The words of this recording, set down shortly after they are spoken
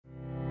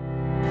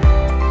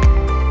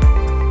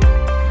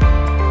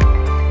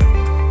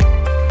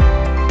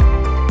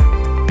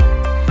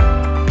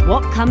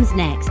Comes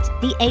next,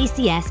 the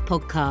ACS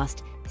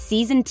Podcast,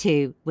 Season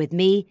 2, with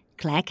me,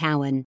 Claire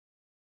Cowan.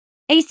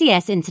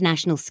 ACS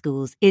International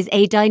Schools is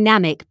a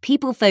dynamic,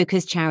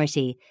 people-focused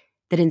charity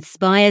that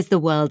inspires the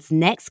world's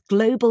next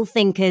global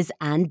thinkers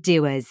and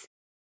doers.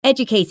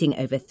 Educating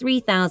over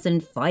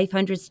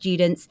 3,500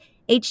 students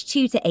aged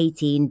 2 to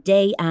 18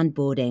 day and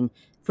boarding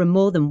from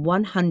more than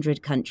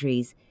 100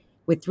 countries,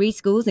 with 3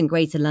 schools in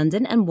Greater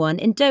London and 1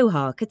 in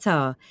Doha,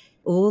 Qatar.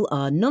 All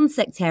are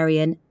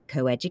non-sectarian,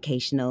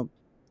 co-educational.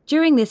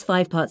 During this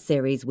 5-part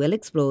series, we'll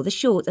explore the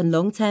short and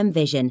long-term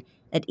vision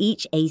at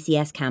each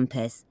ACS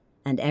campus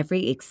and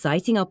every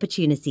exciting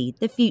opportunity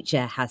the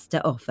future has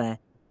to offer.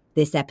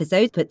 This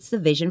episode puts the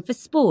vision for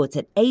sport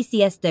at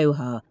ACS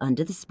Doha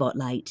under the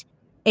spotlight.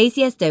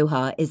 ACS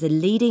Doha is a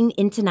leading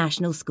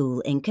international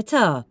school in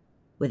Qatar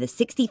with a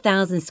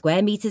 60,000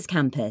 square meters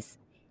campus.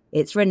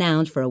 It's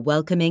renowned for a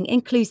welcoming,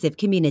 inclusive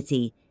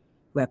community,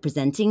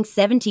 representing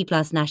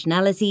 70-plus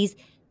nationalities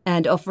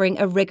and offering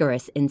a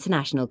rigorous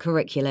international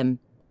curriculum.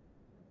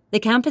 The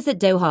campus at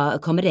Doha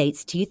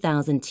accommodates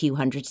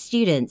 2,200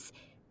 students.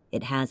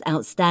 It has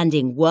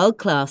outstanding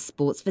world-class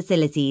sports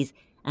facilities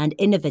and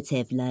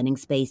innovative learning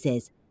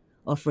spaces,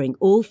 offering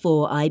all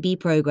 4 IB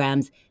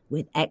programs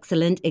with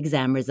excellent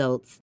exam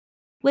results.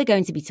 We're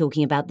going to be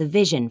talking about the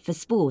vision for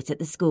sport at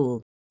the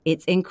school,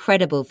 its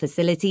incredible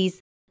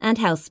facilities, and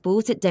how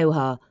sport at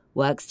Doha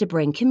works to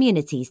bring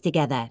communities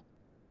together.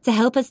 To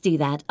help us do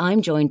that,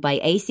 I'm joined by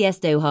ACS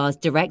Doha's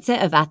Director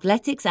of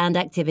Athletics and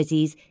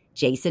Activities,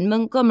 Jason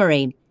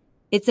Montgomery.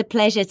 It's a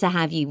pleasure to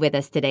have you with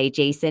us today,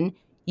 Jason.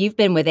 You've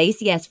been with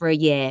ACS for a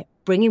year,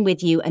 bringing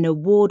with you an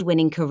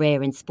award-winning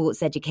career in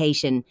sports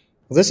education.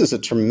 Well, this is a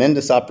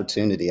tremendous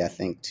opportunity, I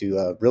think,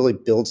 to really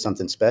build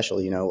something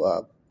special.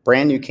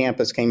 Brand new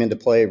campus came into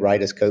play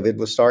right as COVID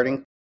was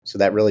starting. So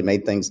that really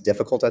made things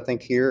difficult, I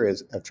think, here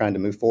as of trying to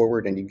move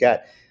forward. And you've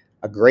got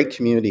a great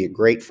community, a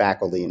great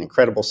faculty, an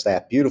incredible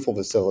staff, beautiful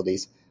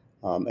facilities,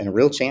 and a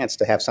real chance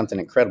to have something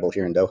incredible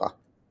here in Doha.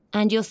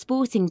 And your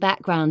sporting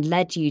background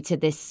led you to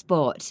this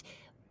spot.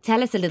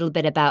 Tell us a little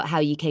bit about how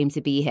you came to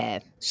be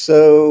here.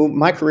 So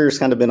my career's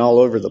kind of been all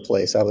over the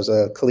place. I was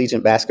a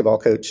collegiate basketball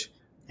coach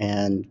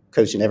and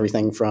coaching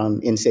everything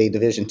from NCAA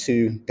Division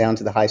II down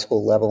to the high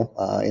school level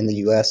in the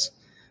U.S.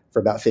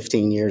 for about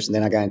 15 years. And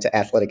then I got into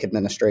athletic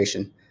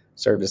administration,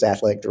 served as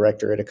athletic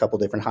director at a couple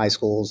different high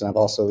schools. And I've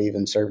also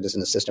even served as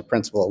an assistant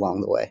principal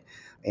along the way.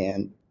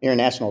 And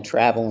international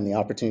travel and the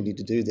opportunity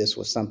to do this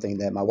was something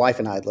that my wife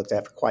and I had looked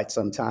at for quite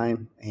some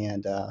time.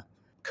 And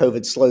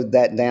COVID slowed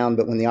that down,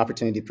 but when the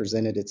opportunity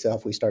presented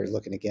itself, we started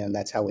looking again.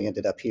 That's how we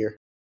ended up here.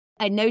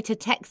 I note a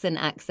Texan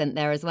accent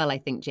there as well, I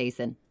think,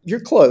 Jason.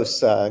 You're close.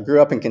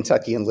 Grew up in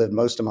Kentucky and lived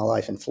most of my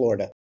life in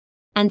Florida.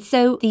 And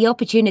so the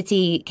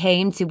opportunity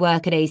came to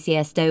work at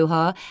ACS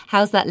Doha.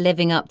 How's that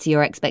living up to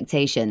your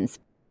expectations?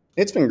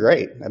 It's been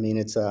great. I mean,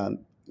 it's,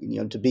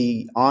 to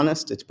be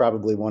honest, it's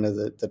probably one of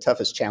the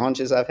toughest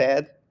challenges I've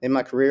had in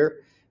my career,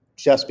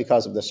 just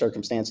because of the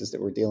circumstances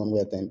that we're dealing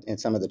with and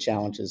some of the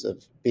challenges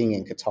of being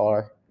in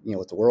Qatar,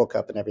 with the World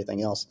Cup and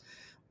everything else.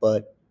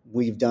 But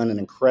we've done an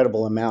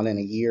incredible amount in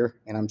a year,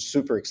 and I'm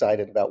super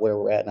excited about where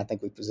we're at. And I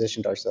think we've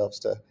positioned ourselves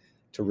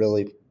to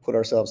really put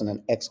ourselves in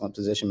an excellent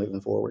position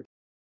moving forward.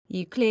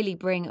 You clearly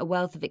bring a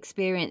wealth of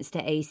experience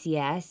to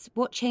ACS.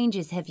 What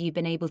changes have you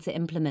been able to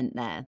implement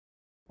there?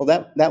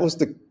 Well, that was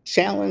the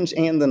challenge,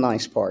 and the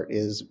nice part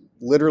is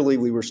literally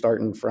we were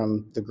starting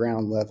from the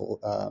ground level.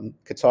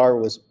 Qatar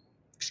was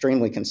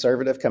extremely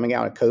conservative coming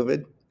out of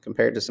COVID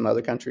compared to some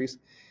other countries.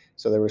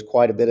 So there was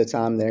quite a bit of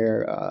time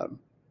there.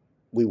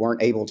 We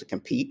weren't able to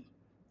compete.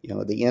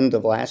 The end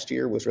of last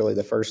year was really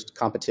the first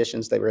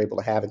competitions they were able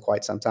to have in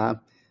quite some time,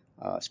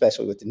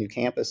 especially with the new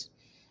campus.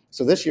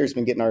 So this year's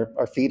been getting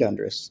our feet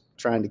under us,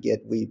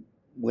 we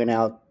went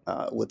out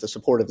with the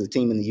support of the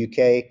team in the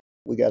UK.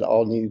 We got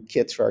all new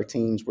kits for our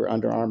teams. We're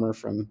Under Armour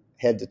from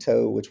head to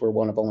toe, which we're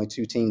one of only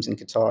 2 teams in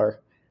Qatar,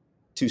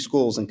 2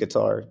 schools in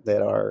Qatar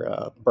that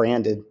are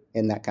branded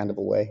in that kind of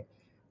a way.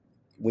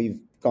 We've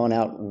gone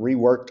out and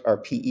reworked our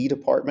PE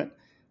department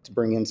to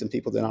bring in some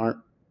people that aren't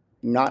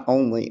not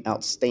only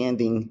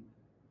outstanding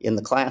in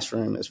the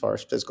classroom as far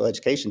as physical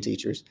education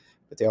teachers,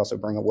 but they also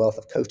bring a wealth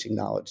of coaching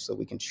knowledge, so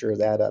we can shore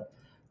that up.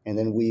 And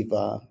then we've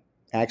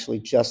actually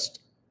just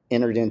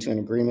entered into an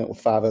agreement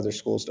with 5 other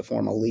schools to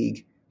form a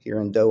league here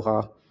in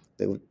Doha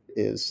that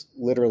is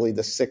literally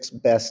the 6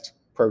 best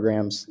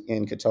programs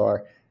in Qatar,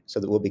 so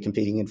that we'll be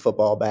competing in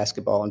football,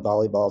 basketball, and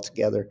volleyball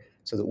together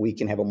so that we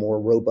can have a more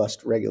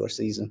robust regular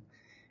season.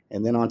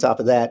 And then on top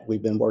of that,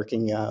 we've been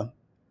working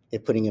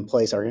at putting in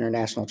place our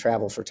international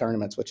travel for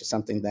tournaments, which is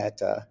something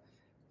that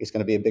is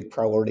going to be a big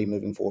priority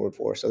moving forward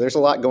for us. So there's a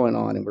lot going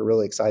on, and we're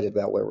really excited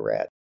about where we're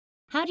at.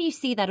 How do you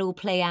see that all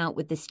play out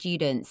with the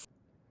students?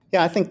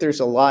 Yeah, I think there's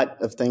a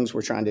lot of things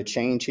we're trying to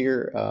change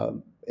here.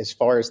 As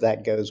far as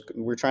that goes,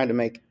 we're trying to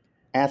make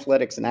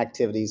athletics and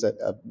activities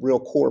a real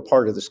core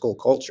part of the school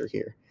culture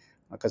here,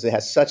 because it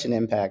has such an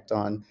impact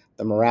on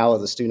the morale of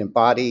the student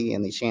body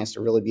and the chance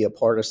to really be a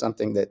part of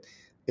something that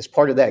is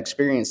part of that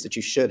experience that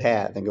you should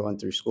have in going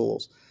through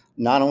schools.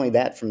 not only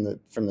that from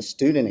the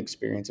student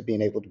experience of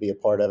being able to be a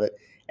part of it,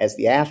 as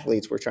the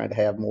athletes, we're trying to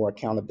have more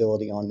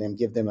accountability on them,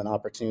 give them an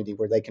opportunity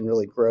where they can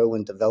really grow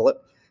and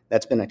develop.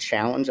 That's been a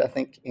challenge, I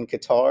think, in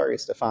Qatar,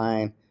 is to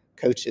find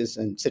coaches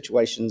and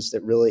situations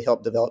that really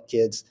help develop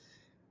kids,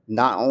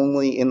 not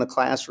only in the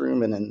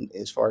classroom and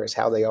as far as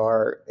how they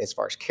are, as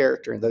far as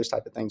character and those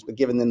type of things, but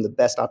giving them the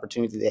best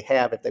opportunity they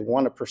have if they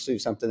want to pursue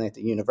something at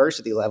the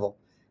university level,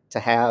 to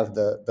have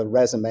the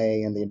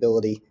resume and the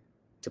ability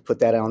to put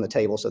that on the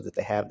table so that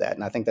they have that.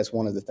 And I think that's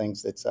one of the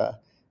things that's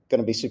going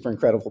to be super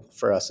incredible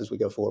for us as we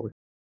go forward.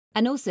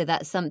 And also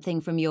that's something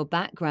from your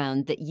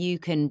background that you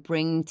can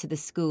bring to the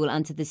school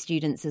and to the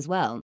students as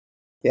well.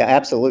 Yeah,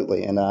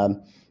 absolutely. And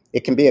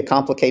it can be a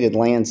complicated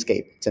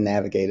landscape to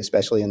navigate,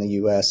 especially in the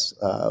U.S.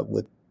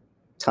 With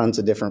tons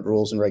of different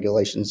rules and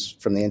regulations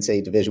from the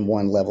NCAA Division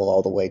I level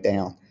all the way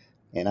down.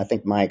 And I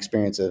think my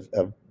experience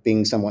of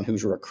being someone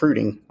who's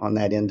recruiting on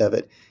that end of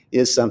it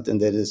is something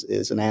that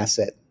is an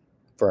asset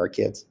for our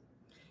kids.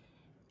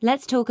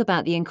 Let's talk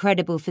about the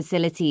incredible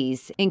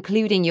facilities,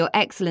 including your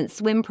excellent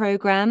swim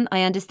program.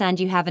 I understand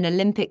you have an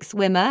Olympic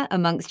swimmer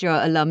amongst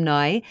your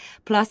alumni,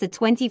 plus a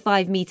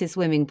 25-meter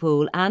swimming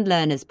pool and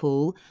learners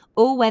pool,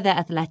 all-weather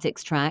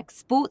athletics track,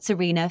 sports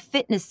arena,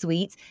 fitness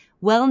suite,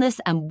 wellness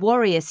and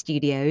warrior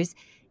studios,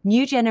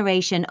 new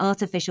generation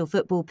artificial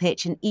football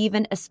pitch, and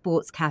even a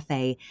sports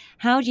cafe.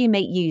 How do you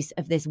make use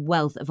of this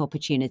wealth of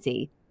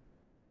opportunity?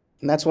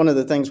 And that's one of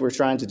the things we're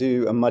trying to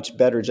do a much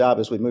better job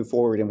as we move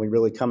forward and we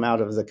really come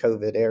out of the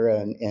COVID era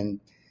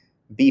and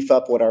beef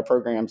up what our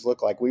programs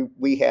look like.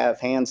 We have,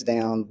 hands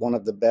down, one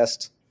of the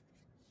best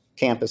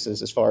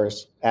campuses as far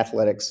as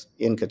athletics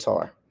in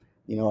Qatar.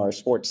 You know, our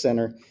sports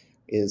center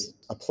is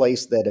a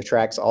place that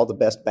attracts all the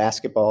best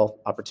basketball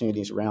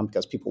opportunities around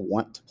because people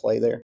want to play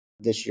there.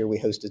 This year we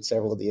hosted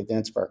several of the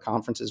events for our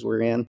conferences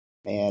we're in,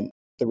 and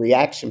the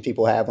reaction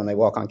people have when they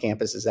walk on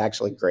campus is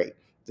actually great.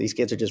 These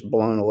kids are just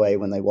blown away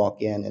when they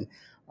walk in, and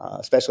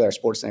especially our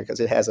sports center, because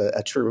it has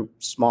a true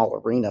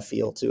small arena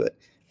feel to it,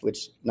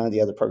 which none of the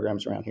other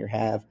programs around here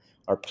have.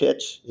 Our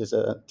pitch is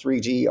a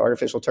 3G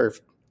artificial turf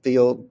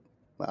field.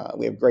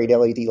 We have great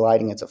LED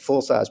lighting. It's a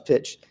full-size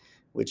pitch,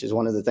 which is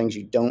one of the things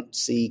you don't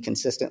see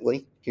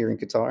consistently here in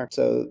Qatar.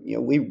 So, you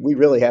know, we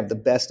really have the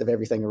best of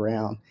everything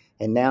around.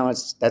 And now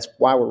that's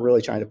why we're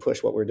really trying to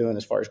push what we're doing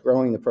as far as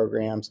growing the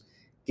programs,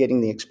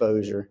 getting the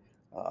exposure,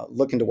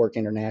 looking to work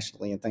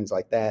internationally and things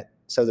like that,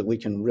 so that we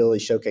can really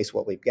showcase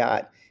what we've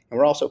got. And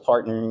we're also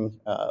partnering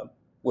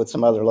with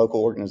some other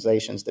local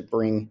organizations that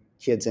bring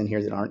kids in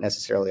here that aren't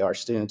necessarily our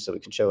students, so we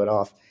can show it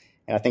off.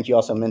 And I think you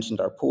also mentioned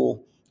our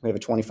pool. We have a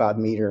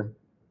 25-meter,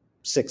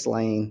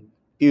 6-lane,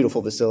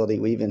 beautiful facility.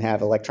 We even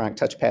have electronic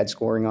touchpad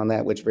scoring on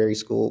that, which very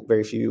few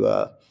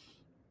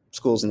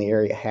schools in the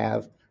area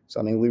have. So,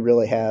 I mean, we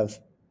really have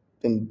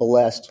been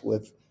blessed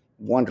with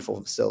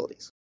wonderful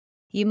facilities.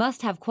 You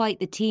must have quite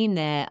the team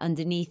there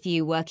underneath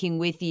you, working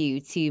with you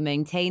to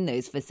maintain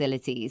those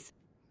facilities.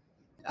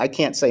 I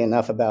can't say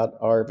enough about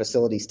our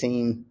facilities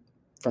team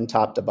from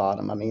top to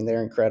bottom. I mean,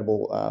 they're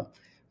incredible.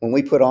 When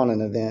we put on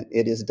an event,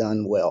 it is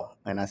done well.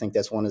 And I think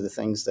that's one of the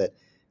things that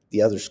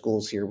the other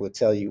schools here will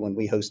tell you when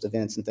we host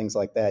events and things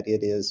like that.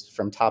 It is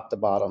from top to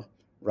bottom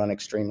run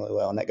extremely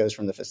well. And that goes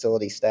from the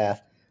facility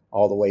staff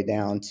all the way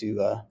down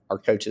to our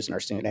coaches and our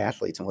student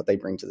athletes and what they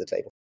bring to the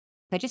table.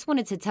 I just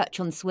wanted to touch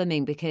on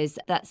swimming because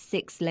that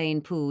 6-lane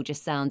pool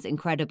just sounds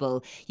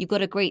incredible. You've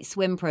got a great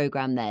swim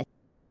program there.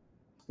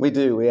 We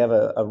do. We have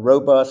a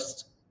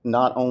robust,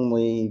 not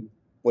only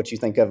what you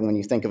think of when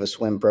you think of a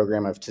swim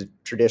program of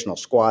traditional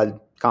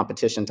squad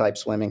competition type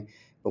swimming,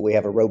 but we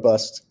have a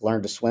robust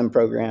learn to swim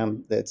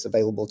program that's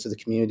available to the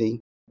community.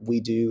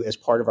 We do, as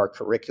part of our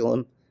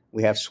curriculum,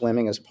 we have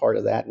swimming as part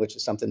of that, which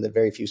is something that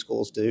very few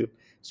schools do.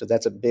 So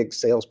that's a big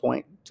sales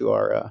point to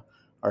our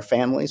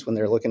families when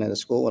they're looking at a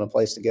school and a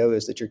place to go,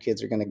 is that your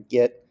kids are going to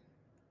get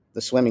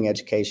the swimming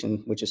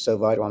education, which is so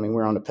vital. I mean,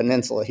 we're on a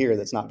peninsula here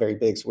that's not very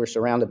big, so we're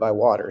surrounded by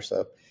water.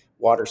 So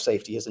water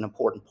safety is an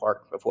important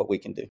part of what we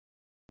can do.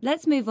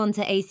 Let's move on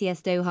to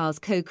ACS Doha's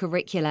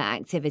co-curricular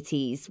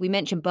activities. We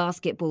mentioned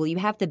basketball. You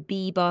have the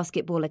B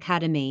Basketball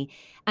Academy.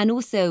 And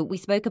also, we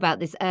spoke about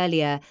this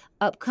earlier,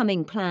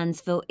 upcoming plans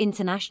for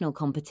international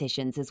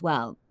competitions as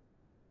well.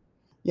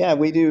 Yeah,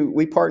 we do.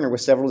 We partner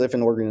with several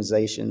different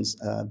organizations.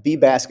 B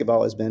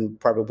Basketball has been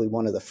probably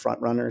one of the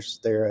front runners.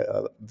 They're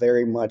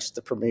very much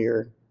the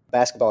premier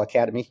basketball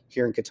academy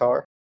here in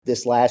Qatar.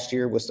 This last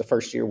year was the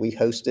first year we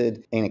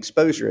hosted an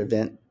exposure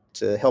event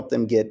to help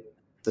them get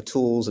the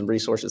tools and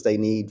resources they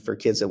need for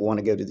kids that want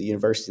to go to the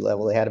university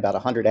level. They had about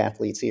 100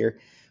 athletes here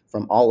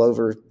from all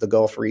over the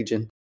Gulf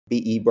region.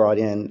 BE brought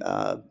in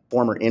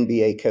former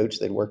NBA coach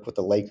that worked with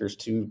the Lakers,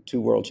 two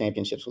world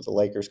championships with the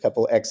Lakers, a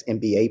couple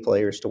ex-NBA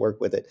players to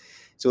work with it.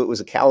 So it was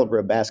a caliber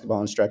of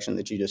basketball instruction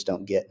that you just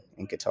don't get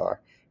in Qatar.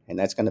 And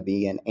that's going to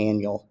be an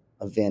annual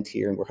event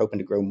here. And we're hoping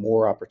to grow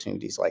more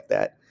opportunities like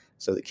that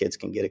so that kids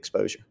can get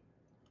exposure.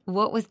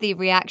 What was the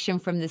reaction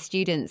from the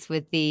students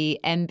with the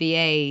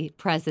NBA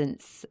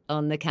presence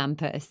on the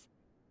campus?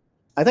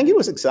 I think it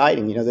was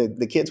exciting.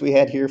 The kids we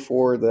had here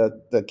for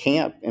the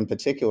camp in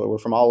particular were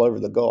from all over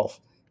the Gulf.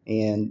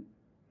 And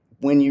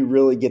when you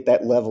really get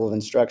that level of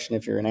instruction,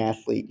 if you're an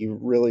athlete, you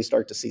really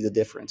start to see the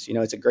difference.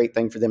 It's a great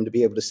thing for them to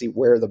be able to see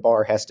where the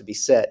bar has to be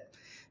set.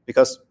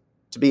 Because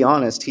to be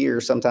honest,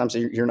 here, sometimes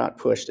you're not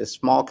pushed. As a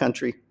small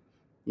country,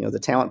 the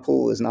talent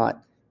pool is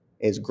not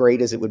as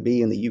great as it would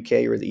be in the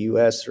UK or the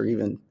US or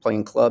even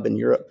playing club in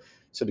Europe.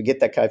 So to get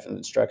that kind of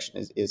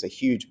instruction is a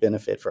huge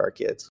benefit for our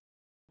kids.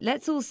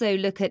 Let's also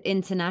look at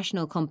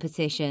international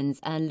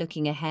competitions and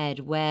looking ahead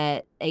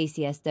where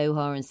ACS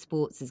Doha and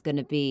sports is going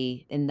to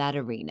be in that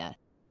arena.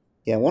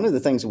 Yeah, one of the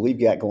things that we've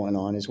got going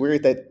on is we're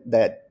at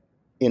that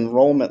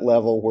enrollment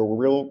level where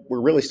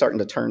we're really starting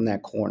to turn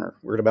that corner.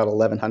 We're at about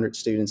 1,100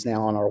 students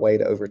now on our way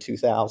to over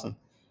 2,000.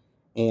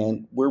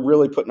 And we're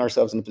really putting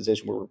ourselves in a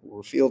position where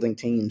we're fielding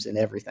teams and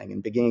everything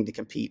and beginning to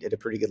compete at a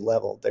pretty good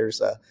level.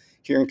 There's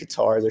here in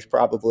Qatar, there's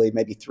probably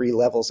maybe 3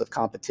 levels of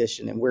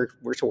competition, and we're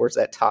towards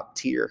that top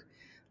tier.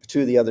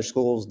 2 of the other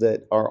schools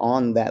that are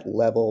on that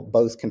level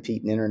both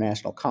compete in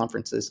international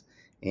conferences,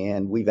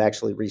 and we've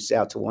actually reached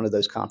out to one of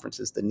those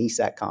conferences, the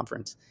NESAC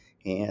conference,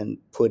 and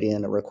put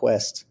in a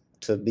request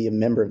to be a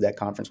member of that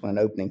conference when an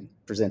opening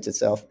presents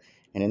itself.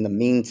 And in the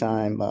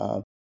meantime,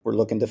 we're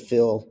looking to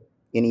fill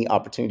any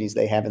opportunities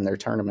they have in their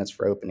tournaments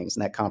for openings.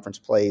 And that conference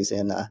plays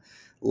in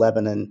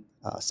Lebanon,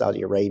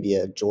 Saudi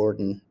Arabia,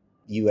 Jordan,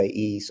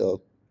 UAE.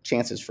 So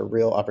chances for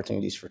real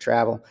opportunities for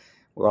travel.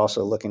 We're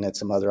also looking at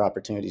some other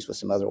opportunities with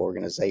some other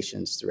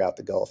organizations throughout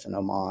the Gulf and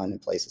Oman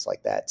and places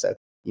like that. So,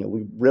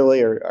 we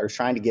really are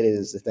trying to get it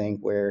as the thing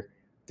where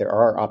there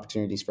are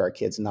opportunities for our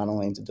kids, not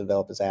only to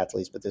develop as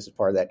athletes, but this is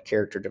part of that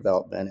character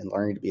development and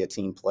learning to be a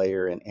team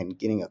player and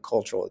getting a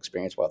cultural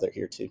experience while they're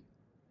here too.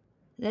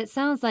 That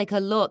sounds like a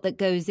lot that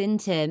goes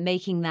into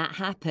making that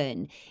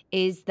happen.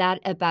 Is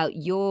that about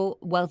your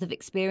wealth of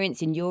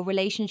experience in your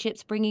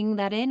relationships bringing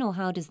that in, or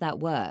how does that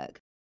work?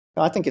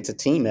 I think it's a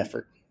team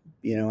effort.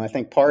 I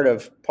think part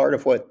of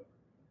what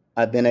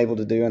I've been able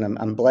to do, and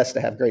I'm blessed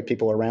to have great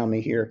people around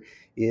me here,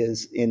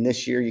 is in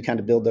this year you kind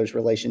of build those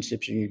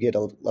relationships and you get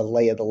a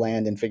lay of the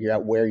land and figure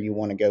out where you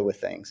want to go with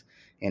things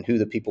and who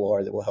the people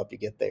are that will help you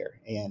get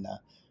there. And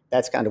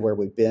that's kind of where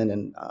we've been.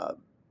 And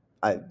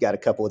I've got a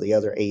couple of the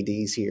other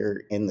ADs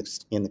here in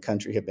the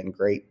country have been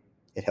great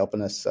at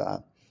helping us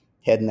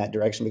head in that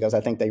direction, because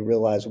I think they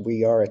realize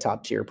we are a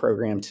top tier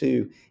program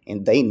too,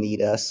 and they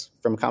need us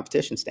from a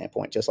competition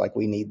standpoint, just like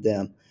we need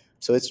them.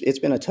 So it's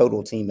been a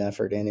total team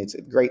effort, and it's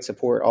great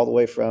support all the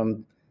way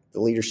from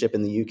the leadership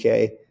in the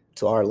UK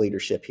to our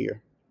leadership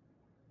here.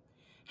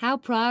 How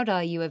proud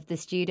are you of the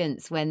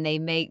students when they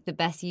make the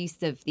best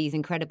use of these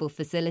incredible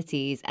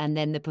facilities and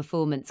then the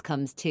performance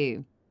comes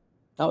too?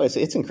 Oh, it's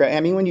incredible.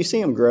 I mean, when you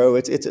see them grow,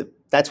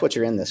 that's what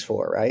you're in this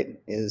for, right?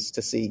 Is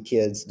to see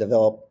kids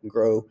develop,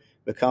 grow,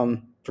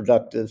 become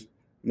productive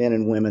men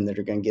and women that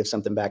are going to give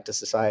something back to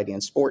society.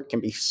 And sport can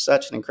be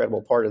such an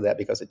incredible part of that,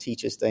 because it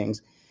teaches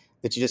things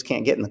that you just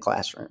can't get in the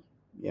classroom.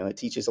 It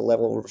teaches a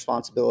level of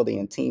responsibility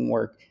and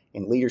teamwork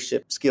and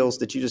leadership skills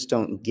that you just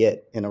don't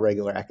get in a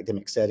regular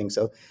academic setting.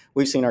 So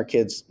we've seen our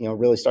kids,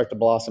 really start to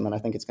blossom, and I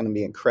think it's going to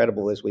be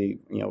incredible as we,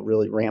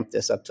 really ramp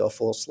this up to a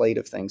full slate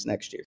of things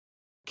next year.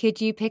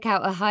 Could you pick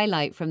out a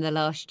highlight from the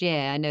last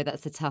year? I know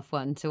that's a tough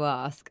one to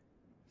ask.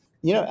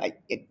 The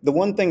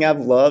one thing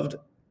I've loved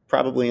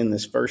probably in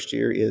this first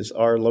year is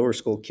our lower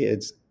school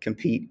kids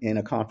compete in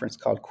a conference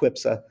called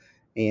QIPSA.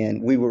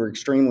 And we were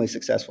extremely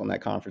successful in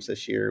that conference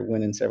this year,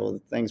 winning several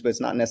things. But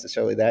it's not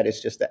necessarily that.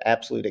 It's just the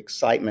absolute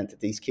excitement that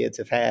these kids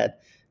have had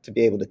to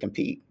be able to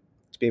compete,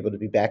 to be able to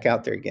be back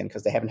out there again,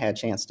 because they haven't had a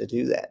chance to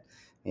do that.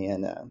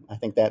 And I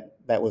think that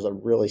was a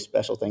really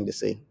special thing to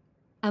see.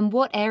 And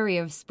what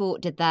area of sport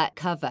did that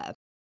cover?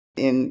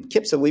 In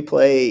QIPSA, we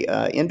play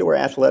indoor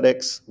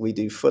athletics, we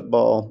do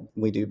football,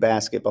 we do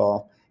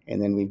basketball,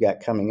 and then we've got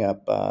coming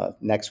up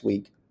next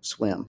week,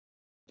 swim.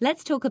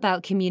 Let's talk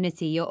about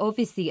community. You're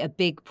obviously a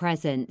big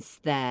presence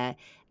there,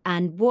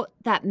 and what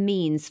that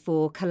means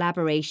for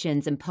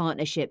collaborations and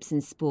partnerships in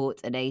sport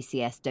at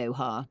ACS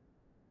Doha.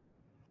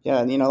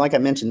 Yeah, and like I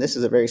mentioned, this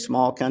is a very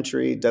small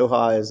country.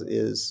 Doha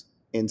is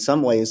in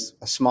some ways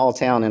a small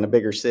town in a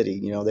bigger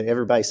city.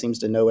 Everybody seems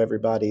to know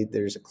everybody.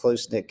 There's a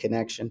close-knit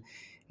connection,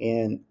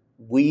 and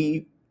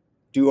we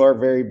do our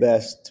very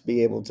best to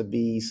be able to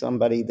be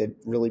somebody that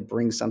really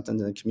brings something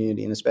to the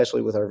community, and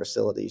especially with our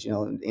facilities.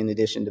 In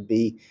addition to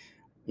be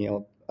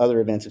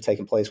other events have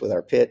taken place with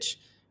our pitch,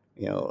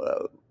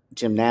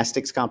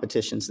 gymnastics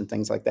competitions and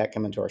things like that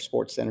come into our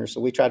sports center.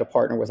 So we try to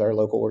partner with our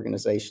local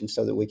organizations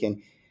so that we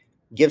can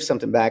give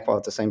something back while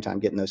at the same time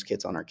getting those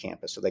kids on our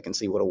campus so they can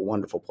see what a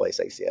wonderful place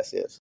ACS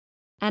is.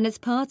 And as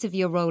part of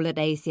your role at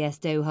ACS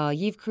Doha,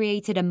 you've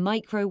created a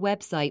micro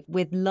website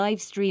with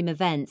live stream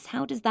events.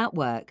 How does that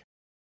work?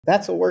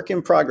 That's a work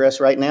in progress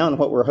right now, and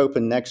what we're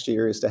hoping next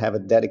year is to have a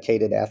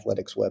dedicated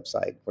athletics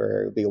website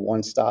where it'll be a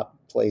one-stop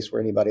place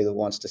where anybody that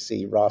wants to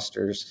see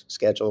rosters,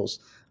 schedules.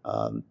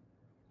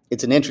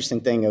 It's an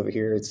interesting thing over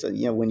here. It's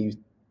when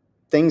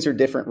things are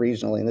different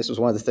regionally, and this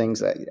was one of the things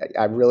that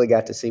I really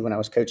got to see when I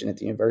was coaching at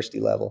the university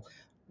level.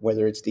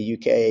 whether it's the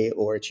UK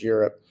or it's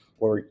Europe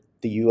or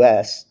the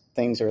US,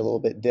 things are a little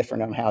bit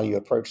different on how you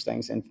approach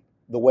things. And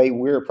the way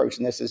we're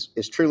approaching this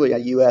is truly a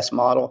US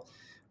model,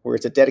 where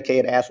it's a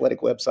dedicated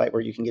athletic website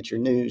where you can get your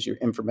news, your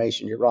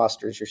information, your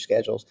rosters, your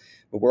schedules.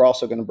 But we're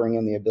also going to bring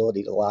in the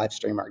ability to live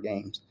stream our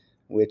games,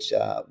 which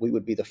we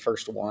would be the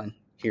first one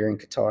here in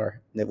Qatar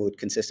that would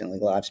consistently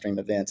live stream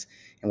events.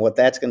 And what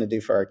that's going to do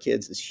for our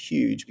kids is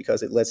huge,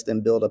 because it lets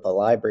them build up a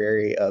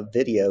library of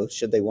video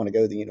should they want to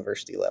go to the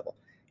university level.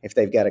 If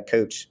they've got a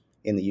coach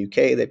in the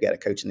UK, they've got a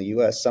coach in the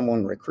US,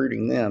 someone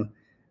recruiting them,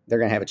 they're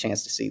going to have a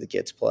chance to see the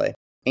kids play.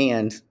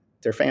 And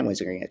their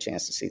families are going to get a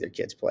chance to see their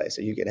kids play.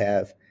 So you could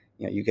have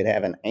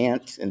an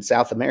aunt in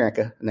South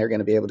America, and they're going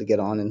to be able to get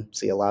on and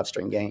see a live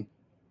stream game.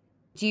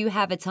 Do you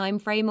have a time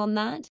frame on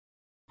that?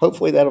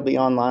 Hopefully that'll be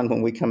online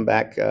when we come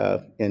back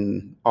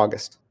in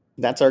August.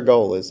 That's our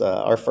goal. Is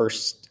our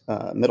first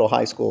middle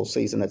high school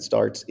season that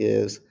starts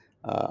is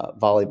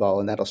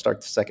volleyball, and that'll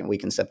start the second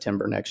week in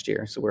September next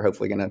year. So we're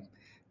hopefully going to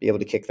be able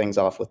to kick things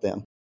off with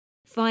them.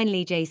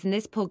 Finally, Jason,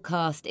 this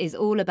podcast is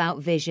all about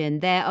vision.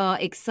 There are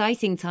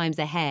exciting times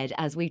ahead,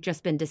 as we've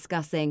just been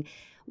discussing.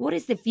 What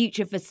is the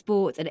future for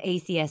sports at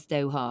ACS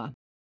Doha?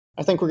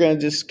 I think we're going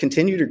to just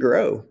continue to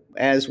grow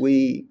as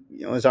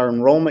our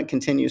enrollment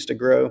continues to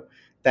grow.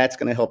 That's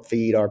going to help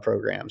feed our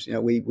programs.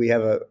 We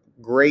have a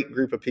great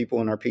group of people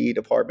in our PE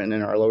department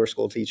and our lower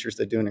school teachers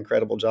that do an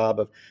incredible job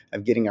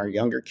of getting our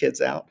younger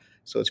kids out.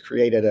 So it's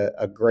created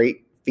a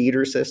great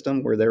feeder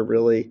system where they're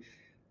really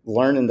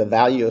learning the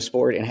value of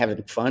sport and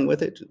having fun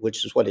with it,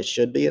 which is what it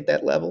should be at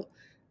that level,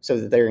 so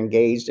that they're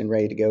engaged and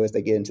ready to go as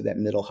they get into that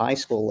middle high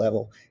school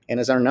level. And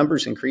as our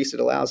numbers increase, it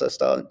allows us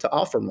to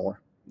offer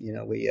more.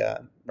 We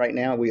right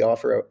now we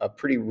offer a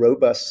pretty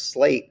robust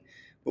slate,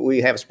 but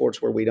we have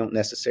sports where we don't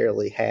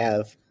necessarily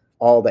have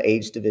all the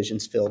age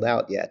divisions filled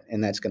out yet,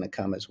 and that's going to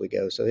come as we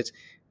go. So it's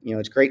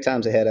great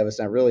times ahead of us,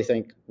 and I really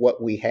think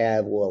what we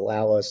have will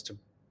allow us to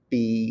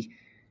be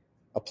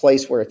a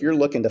place where if you're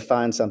looking to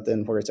find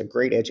something where it's a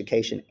great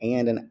education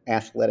and an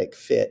athletic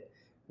fit,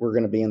 we're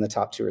going to be in the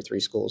top 2 or 3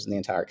 schools in the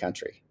entire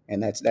country.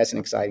 And that's an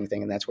exciting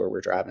thing, and that's where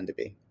we're driving to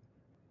be.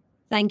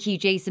 Thank you,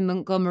 Jason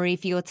Montgomery,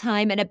 for your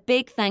time, and a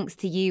big thanks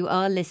to you,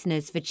 our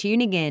listeners, for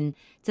tuning in.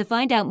 To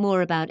find out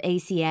more about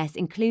ACS,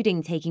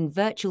 including taking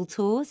virtual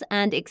tours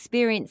and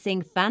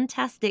experiencing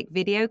fantastic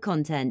video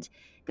content,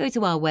 go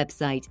to our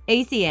website,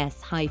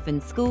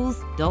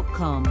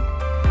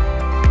 acs-schools.com.